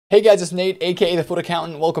Hey guys, it's Nate, aka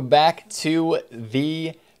TheFutAccountant. Welcome back to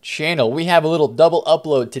the channel. We have a little double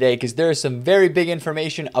upload today because there is some very big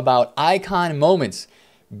information about icon moments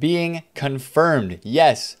being confirmed.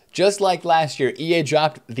 Yes, just like last year, EA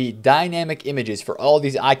dropped the dynamic images for all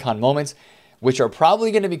these icon moments, which are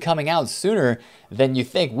probably going to be coming out sooner than you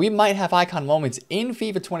think. We might have icon moments in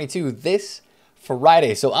FIFA 22 this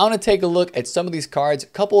Friday. So I want to take a look at some of these cards. A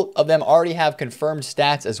couple of them already have confirmed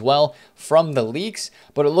stats as well from the leaks,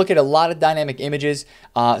 but look at a lot of dynamic images.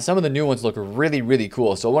 Some of the new ones look really, really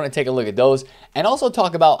cool. So I want to take a look at those and also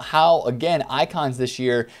talk about how, again, icons this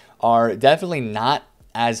year are definitely not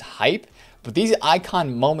as hype. But these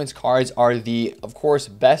icon moments cards are the, of course,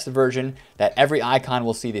 best version that every icon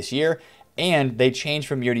will see this year. And they change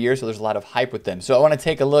from year to year, so there's a lot of hype with them. So I want to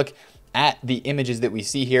take a look at the images that we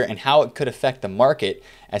see here and how it could affect the market,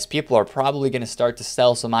 as people are probably going to start to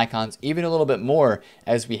sell some icons even a little bit more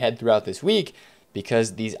as we head throughout this week,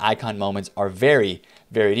 because these icon moments are very,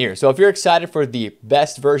 very near. So if you're excited for the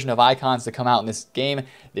best version of icons to come out in this game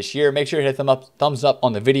this year, make sure to hit thumbs up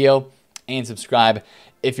on the video and subscribe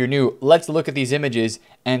if you're new. Let's look at these images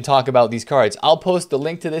and talk about these cards. I'll post the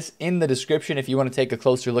link to this in the description if you want to take a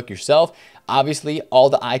closer look yourself. Obviously, all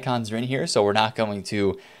the icons are in here, so we're not going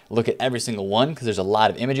to look at every single one because there's a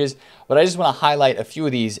lot of images, but I just want to highlight a few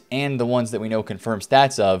of these and the ones that we know confirmed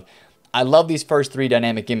stats of. I love these first three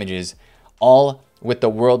dynamic images, all with the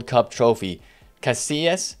World Cup trophy.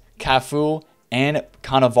 Casillas, Cafu, and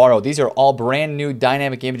Cannavaro. These are all brand new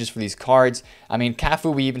dynamic images for these cards. I mean,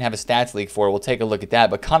 Cafu we even have a stats leak for. We'll take a look at that.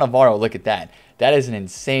 But Cannavaro, look at that. That is an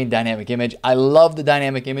insane dynamic image. I love the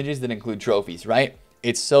dynamic images that include trophies, right?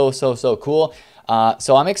 It's so cool.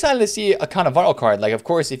 So I'm excited to see a Cannavaro card. Like, of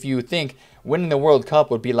course, if you think winning the World Cup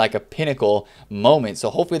would be like a pinnacle moment. So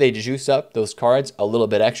hopefully they juice up those cards a little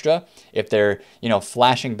bit extra if they're,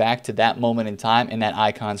 flashing back to that moment in time in that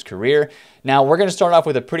icon's career. Now, we're going to start off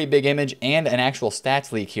with a pretty big image and an actual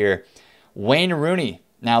stats leak here. Wayne Rooney.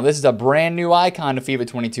 Now, this is a brand new icon to FIFA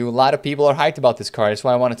 22. A lot of people are hyped about this card. That's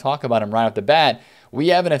why I want to talk about him right off the bat. We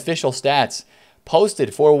have an official stats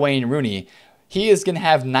posted for Wayne Rooney. He is going to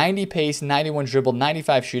have 90 pace, 91 dribble,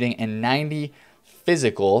 95 shooting, and 90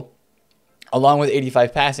 physical, along with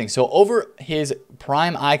 85 passing. So over his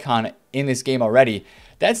prime icon in this game already,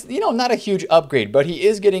 that's, not a huge upgrade, but he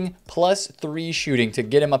is getting +3 shooting to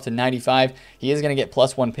get him up to 95. He is going to get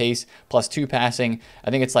 +1 pace, +2 passing.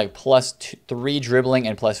 I think it's like +3 dribbling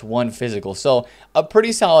and +1 physical. So a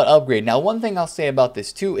pretty solid upgrade. Now, one thing I'll say about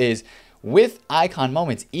this too is with icon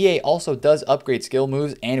moments, EA also does upgrade skill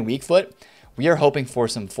moves and weak foot. We are hoping for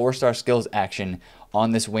some 4-star skills action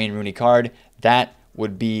on this Wayne Rooney card. That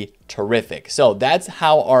would be terrific. So that's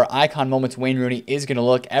how our icon moments Wayne Rooney is going to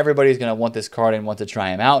look. Everybody's going to want this card and want to try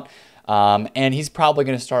him out. And he's probably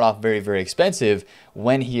going to start off very, very expensive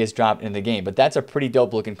when he is dropped in the game. But that's a pretty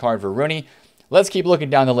dope looking card for Rooney. Let's keep looking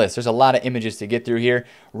down the list. There's a lot of images to get through here.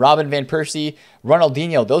 Robin van Persie,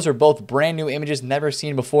 Ronaldinho. Those are both brand new images, never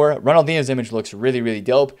seen before. Ronaldinho's image looks really, really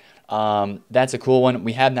dope. That's a cool one.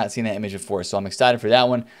 We have not seen that image before, so I'm excited for that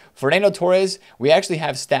one. Fernando Torres, we actually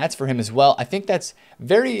have stats for him as well. I think it's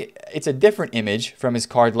a different image from his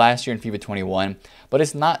card last year in FIFA 21, but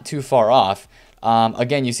it's not too far off.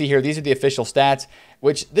 Again, you see here, these are the official stats,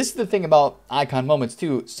 which this is the thing about icon moments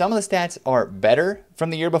too. Some of the stats are better from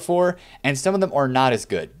the year before, and some of them are not as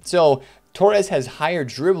good. So Torres has higher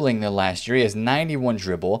dribbling than last year. He has 91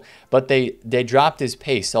 dribble, but they dropped his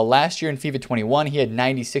pace. So last year in FIFA 21, he had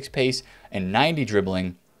 96 pace and 90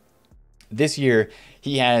 dribbling. This year,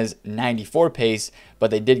 he has 94 pace, but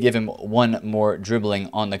they did give him 1 more dribbling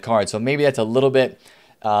on the card. So maybe that's a little bit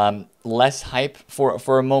less hype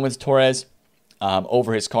for a moment's Torres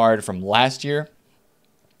over his card from last year.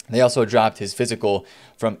 They also dropped his physical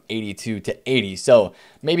from 82 to 80. So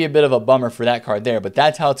maybe a bit of a bummer for that card there, but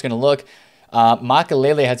that's how it's going to look.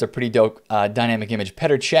 Makalele has a pretty dope dynamic image.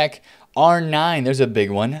 Petr Cech, R9, there's a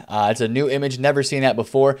big one. It's a new image, never seen that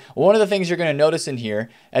before. One of the things you're going to notice in here,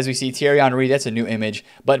 as we see Thierry Henry, that's a new image.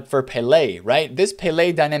 But for Pelé, right? This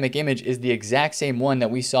Pelé dynamic image is the exact same one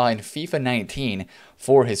that we saw in FIFA 19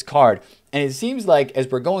 for his card. And it seems like as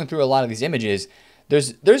we're going through a lot of these images,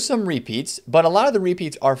 there's some repeats, but a lot of the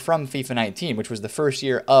repeats are from FIFA 19, which was the first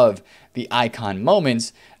year of the icon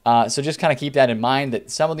moments. So just kind of keep that in mind, that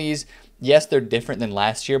some of these, yes, they're different than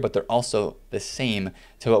last year, but they're also the same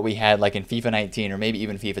to what we had like in FIFA 19 or maybe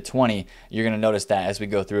even FIFA 20. You're going to notice that as we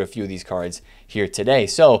go through a few of these cards here today.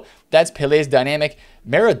 So that's Pelé's dynamic.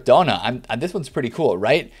 Maradona, this one's pretty cool,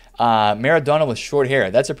 right? Maradona with short hair.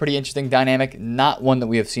 That's a pretty interesting dynamic, not one that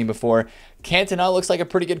we have seen before. Cantona looks like a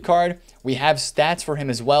pretty good card. We have stats for him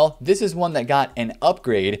as well. This is one that got an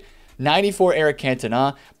upgrade. 94 Eric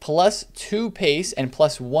Cantona, +2 pace and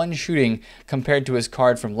 +1 shooting compared to his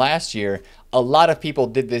card from last year. A lot of people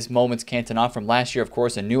did this Moments Cantona from last year, of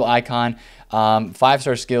course, a new icon,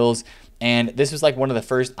 5-star skills, and this was like one of the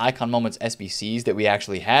first Icon Moments SBCs that we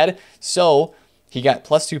actually had. So he got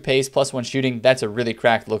 +2 pace, +1 shooting. That's a really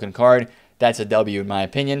cracked looking card. That's a W in my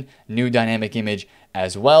opinion. New dynamic image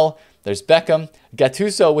as well. There's Beckham.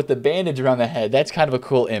 Gattuso with the bandage around the head. That's kind of a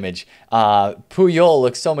cool image. Puyol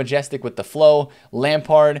looks so majestic with the flow.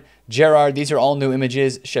 Lampard, Gerrard, these are all new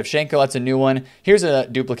images. Shevchenko, that's a new one. Here's a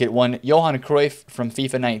duplicate one. Johan Cruyff from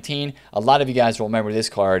FIFA 19. A lot of you guys will remember this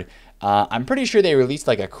card. I'm pretty sure they released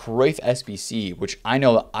like a Cruyff SBC, which I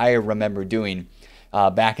know I remember doing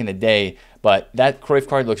back in the day. But that Cruyff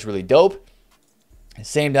card looks really dope.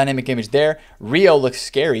 Same dynamic image there. Rio looks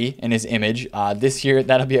scary in his image. This year,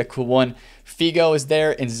 that'll be a cool one. Figo is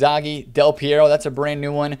there. Inzaghi. Del Piero, that's a brand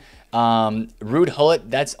new one. Ruud Gullit,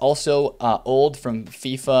 that's also old from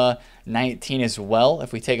FIFA 19 as well.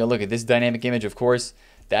 If we take a look at this dynamic image, of course,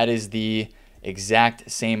 that is the exact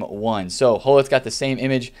same one. So Gullit's got the same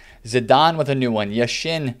image. Zidane with a new one.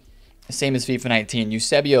 Yashin, same as FIFA 19.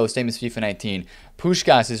 Eusebio, same as FIFA 19.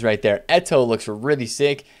 Puskás is right there. Eto'o looks really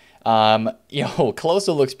sick.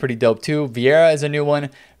 Coloso looks pretty dope too. Vieira is a new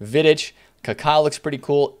one. Vidic, Kaká looks pretty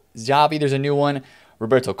cool. Xavi, there's a new one.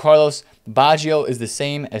 Roberto Carlos. Baggio is the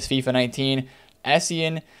same as FIFA 19.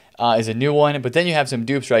 Essien is a new one. But then you have some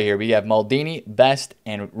dupes right here. We have Maldini, Best,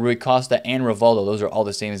 and Rui Costa, and Rivaldo. Those are all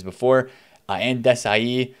the same as before. And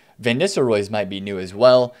Desai. Van Nistelrooy's might be new as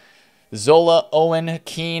well. Zola, Owen,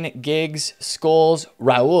 Keane, Giggs, Scholes.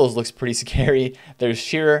 Raul's looks pretty scary. There's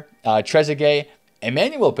Shearer, Trezeguet,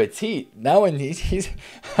 Emmanuel Petit. That one, he's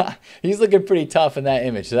looking pretty tough in that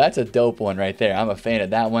image. So that's a dope one right there. I'm a fan of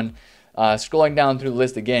that one. Scrolling down through the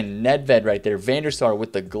list again, Nedved right there. Van der Sar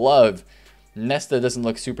with the glove. Nesta doesn't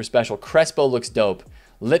look super special. Crespo looks dope.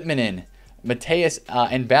 Litmanen, Mateus,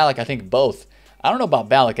 and Ballack, I think both. I don't know about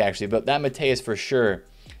Ballack actually, but that Mateus for sure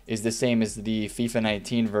is the same as the FIFA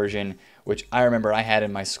 19 version, which I remember I had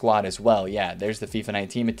in my squad as well. Yeah, there's the FIFA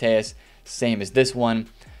 19 Mateus, same as this one.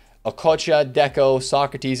 Okocha, Deco,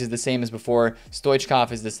 Socrates is the same as before.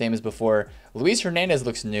 Stoichkov is the same as before. Luis Hernandez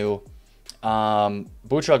looks new.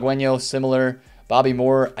 Butragueño, similar. Bobby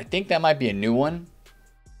Moore, I think that might be a new one.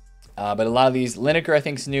 But a lot of these, Lineker I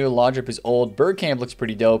think is new. Laudrup is old. Bergkamp looks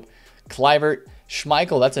pretty dope. Kluivert,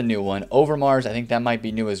 Schmeichel, that's a new one. Overmars, I think that might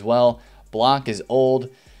be new as well. Blanc is old.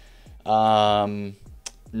 Nakata,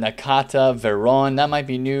 Veron, that might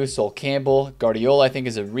be new. Sol Campbell, Guardiola I think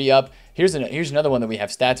is a re-up. Here's another one that we have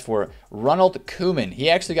stats for. Ronald Koeman. He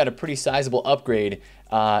actually got a pretty sizable upgrade.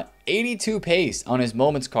 82 pace on his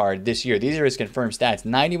Moments card this year. These are his confirmed stats.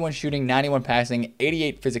 91 shooting, 91 passing,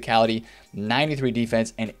 88 physicality, 93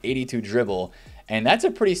 defense, and 82 dribble. And that's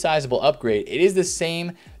a pretty sizable upgrade. It is the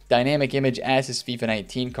same dynamic image as his FIFA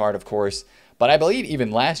 19 card, of course. But I believe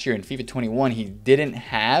even last year in FIFA 21, he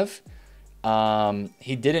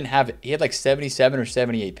had like 77 or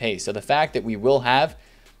 78 pace. So the fact that we will have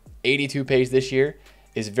 82 pace this year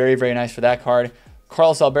is very, very nice for that card.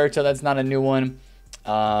 Carlos Alberto, that's not a new one.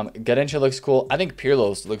 Garincha looks cool. I think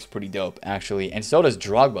Pirlo's looks pretty dope, actually. And so does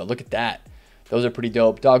Drogba. Look at that. Those are pretty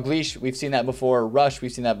dope. Dalglish, we've seen that before. Rush,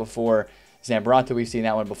 we've seen that before. Zambrata, we've seen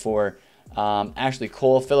that one before. Ashley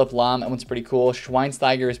Cole, Philip Lahm, that one's pretty cool.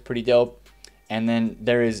 Schweinsteiger is pretty dope. And then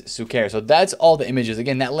there is Suker. So that's all the images.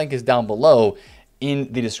 Again, that link is down below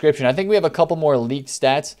in the description. I think we have a couple more leaked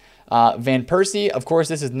stats. Van Persie, of course,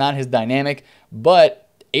 this is not his dynamic, but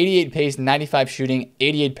 88 pace, 95 shooting,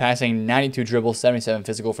 88 passing, 92 dribble, 77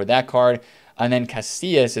 physical for that card. And then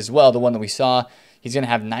Casillas as well, the one that we saw, he's going to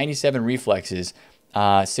have 97 reflexes,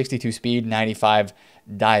 62 speed, 95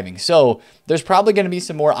 diving. So there's probably going to be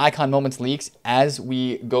some more Icon Moments leaks as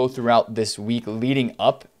we go throughout this week leading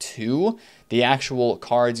up to the actual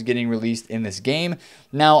cards getting released in this game.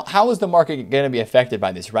 Now, how is the market going to be affected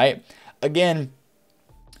by this, right? Again,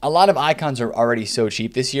 a lot of icons are already so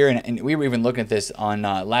cheap this year, and we were even looking at this on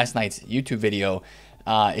last night's YouTube video.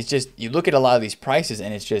 It's just, you look at a lot of these prices,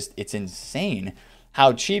 and it's insane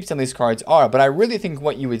how cheap some of these cards are. But I really think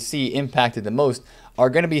what you would see impacted the most are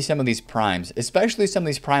going to be some of these primes, especially some of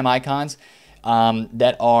these prime icons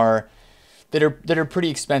that are pretty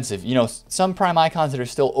expensive. You know, some prime icons that are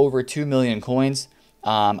still over 2 million coins.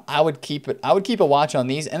 I would keep a watch on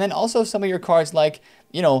these, and then also some of your cards like,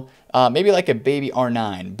 you know, maybe like a baby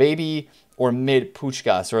R9, baby or mid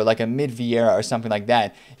Puskás, or like a mid Vieira or something like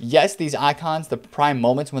that. Yes, these icons, the prime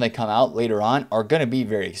moments when they come out later on, are going to be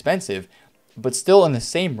very expensive, but still in the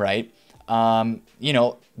same right, you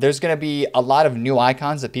know, there's going to be a lot of new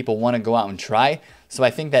icons that people want to go out and try. So I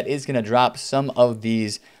think that is going to drop some of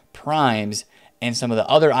these primes and some of the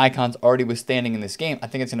other icons already withstanding in this game, I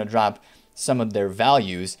think it's going to drop some of their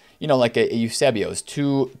values. You know, like a Eusebio's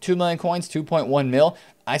 2 million coins, 2.1 mil.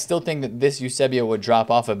 I still think that this Eusebio would drop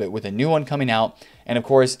off a bit with a new one coming out. And of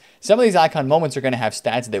course, some of these icon moments are going to have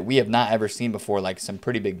stats that we have not ever seen before, like some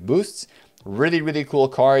pretty big boosts. Really, really cool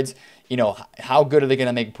cards. You know, how good are they going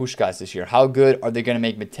to make Puskás this year? How good are they going to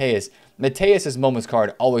make Mateus? Mateus's moments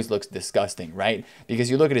card always looks disgusting, right? Because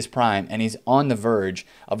you look at his prime and he's on the verge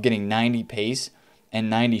of getting 90 pace and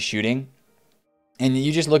 90 shooting. And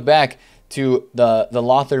you just look back to the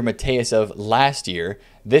Lothar Mateus of last year.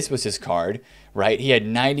 This was his card, right? He had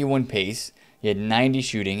 91 pace. He had 90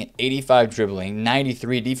 shooting, 85 dribbling,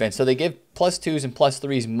 93 defense. So they give +2s and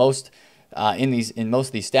 +3s most in most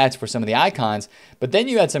of these stats for some of the icons. But then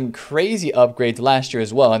you had some crazy upgrades last year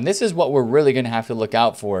as well. And this is what we're really going to have to look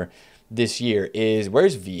out for this year is,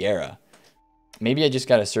 where's Vieira? Maybe I just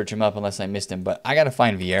got to search him up unless I missed him. But I got to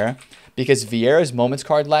find Vieira, because Vieira's moments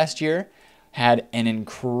card last year had an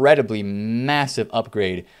incredibly massive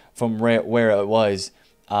upgrade from where it was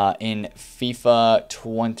in FIFA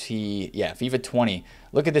 20. Yeah, FIFA 20.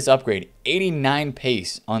 Look at this upgrade. 89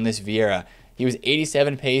 pace on this Vieira. He was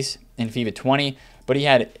 87 pace in FIFA 20, but he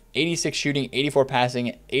had 86 shooting, 84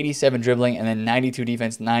 passing, 87 dribbling, and then 92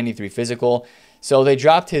 defense, 93 physical. So they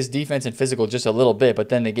dropped his defense and physical just a little bit, but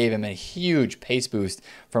then they gave him a huge pace boost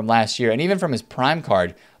from last year. And even from his prime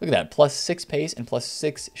card, look at that, +6 pace and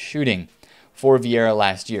 +6 shooting for Vieira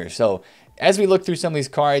last year. So as we look through some of these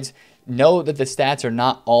cards, know that the stats are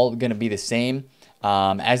not all going to be the same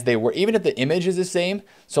as they were, even if the image is the same.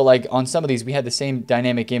 So like on some of these, we had the same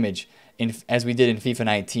dynamic image as we did in FIFA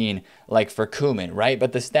 19, like for Koeman, right?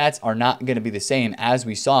 But the stats are not going to be the same. As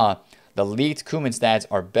we saw, the leaked Koeman stats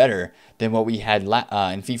are better than what we had in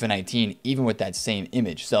FIFA 19, even with that same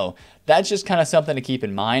image. So that's just kind of something to keep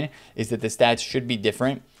in mind, is that the stats should be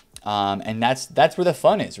different. And that's where the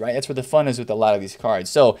fun is, right? That's where the fun is with a lot of these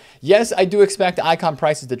cards. So yes, I do expect icon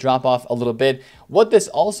prices to drop off a little bit. What this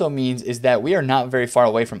also means is that we are not very far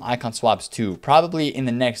away from Icon Swaps 2. Probably in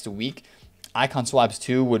the next week, Icon Swaps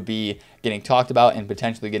 2 would be getting talked about and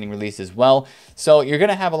potentially getting released as well. So you're going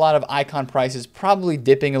to have a lot of icon prices probably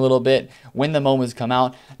dipping a little bit when the moments come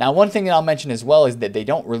out. Now, one thing that I'll mention as well is that they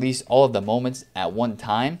don't release all of the moments at one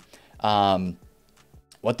time.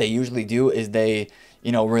 What they usually do is they,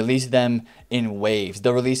 release them in waves.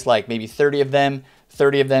 They'll release like maybe 30 of them,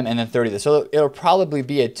 and then 30 of them. So it'll probably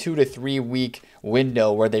be a 2 to 3 week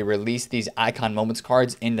window where they release these icon moments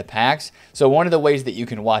cards into packs. So one of the ways that you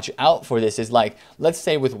can watch out for this is, like, let's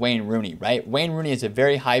say with Wayne Rooney, right? Wayne Rooney is a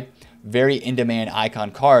very hype, very in-demand icon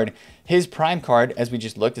card. His prime card, as we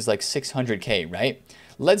just looked, is like 600K, right?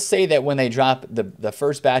 Let's say that when they drop the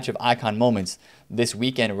first batch of icon moments this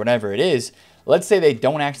weekend or whatever it is, let's say they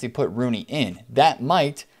don't actually put Rooney in. That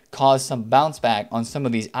might cause some bounce back on some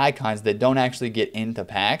of these icons that don't actually get into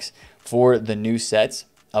packs for the new sets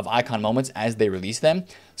of icon moments as they release them.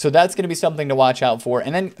 So that's going to be something to watch out for.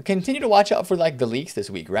 And then continue to watch out for like the leaks this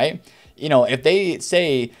week, right? If they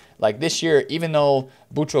say like this year, even though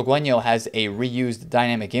Butragueño has a reused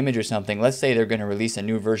dynamic image or something, let's say they're going to release a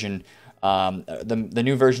new version, the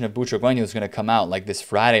new version of Butragueño is going to come out like this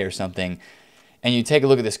Friday or something. And you take a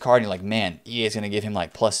look at this card and you're like, man, EA is going to give him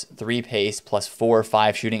like +3 pace, +4 or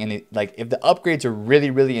 5 shooting. And like, if the upgrades are really,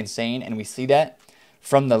 really insane, and we see that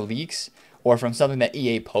from the leaks or from something that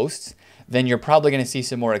EA posts, then you're probably going to see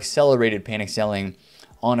some more accelerated panic selling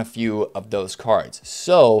on a few of those cards.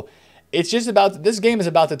 So it's just about, this game is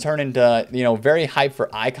about to turn into, very hype for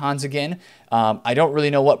icons again. I don't really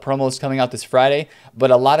know what promo is coming out this Friday,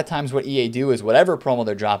 but a lot of times what EA do is whatever promo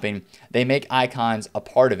they're dropping, they make icons a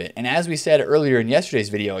part of it. And as we said earlier in yesterday's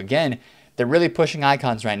video, again, they're really pushing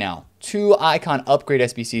icons right now. 2 icon upgrade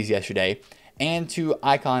SBCs yesterday and 2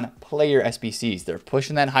 icon player SBCs. They're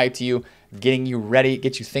pushing that hype to you, getting you ready,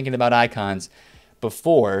 get you thinking about icons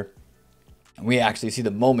before we actually see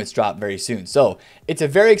the moments drop very soon. So it's a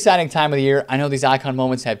very exciting time of the year. I know these icon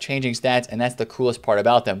moments have changing stats, and that's the coolest part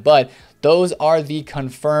about them. But those are the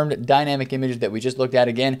confirmed dynamic images that we just looked at.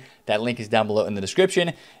 Again, that link is down below in the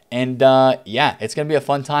description. And yeah, it's going to be a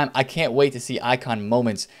fun time. I can't wait to see icon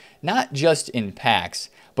moments, not just in packs,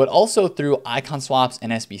 but also through icon swaps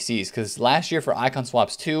and SBCs. Because last year for icon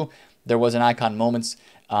swaps 2, there was an icon moments.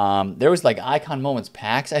 There was like icon moments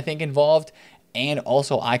packs, I think, involved, and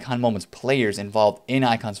also icon moments players involved in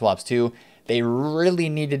icon swaps too. They really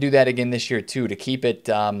need to do that again this year too, to keep it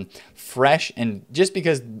fresh. And just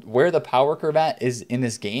because where the power curve at is in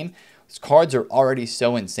this game, cards are already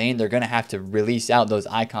so insane, they're going to have to release out those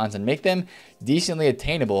icons and make them decently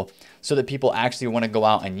attainable so that people actually want to go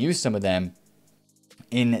out and use some of them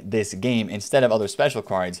in this game instead of other special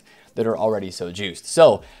cards that are already so juiced.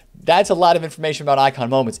 So that's a lot of information about icon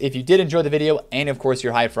moments. If you did enjoy the video, and of course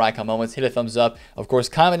you're hyped for icon moments, hit a thumbs up. Of course,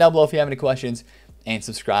 comment down below if you have any questions, and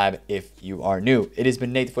subscribe if you are new. It has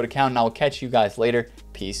been Nate the Foot Accountant, and I will catch you guys later.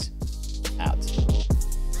 Peace out.